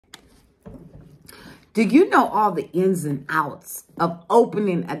Do you know all the ins and outs of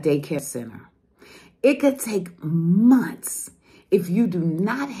opening a daycare center? It could take months if you do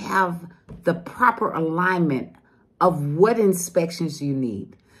not have the proper alignment of what inspections you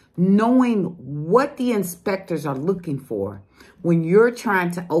need, knowing what the inspectors are looking for when you're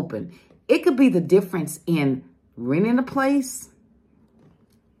trying to open. It could be the difference in renting a place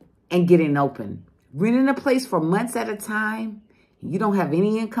and getting open. Renting a place for months at a time, you don't have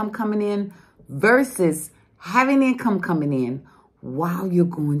any income coming in, versus having income coming in while you're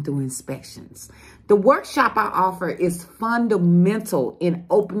going through inspections. The workshop I offer is fundamental in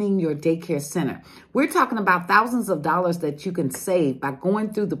opening your daycare center. We're talking about thousands of dollars that you can save by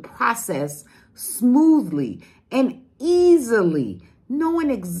going through the process smoothly and easily, knowing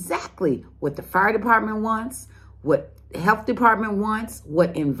exactly what the fire department wants, what the health department wants,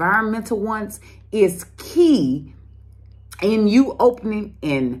 what environmental wants is key in you opening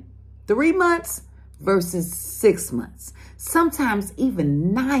in 3 months versus 6 months, sometimes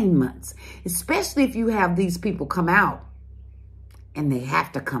even 9 months, especially if you have these people come out and they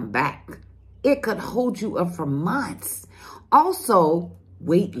have to come back. It could hold you up for months. Also,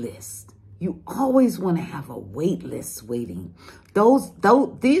 wait list. You always want to have a wait list waiting.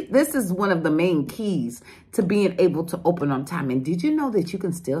 This is one of the main keys to being able to open on time. And did you know that you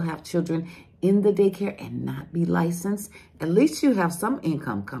can still have children in the daycare and not be licensed? At least you have some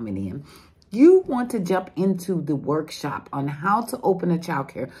income coming in. You want to jump into the workshop on how to open a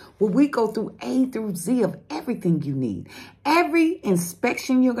childcare where we go through A through Z of everything you need. Every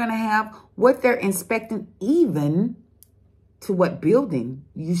inspection you're going to have, what they're inspecting, even to what building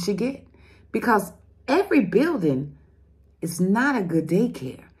you should get. Because every building is not a good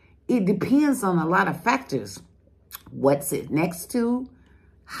daycare. It depends on a lot of factors. What's it next to?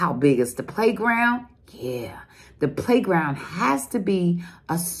 How big is the playground? Yeah, the playground has to be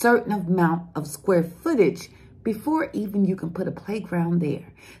a certain amount of square footage before even you can put a playground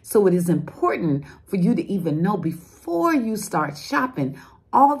there. So it is important for you to even know before you start shopping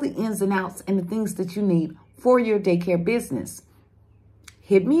all the ins and outs and the things that you need for your daycare business.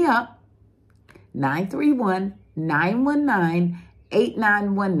 Hit me up,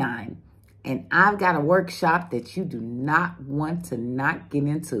 931-919-8919. And I've got a workshop that you do not want to not get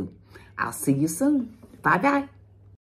into. I'll see you soon. Bye-bye.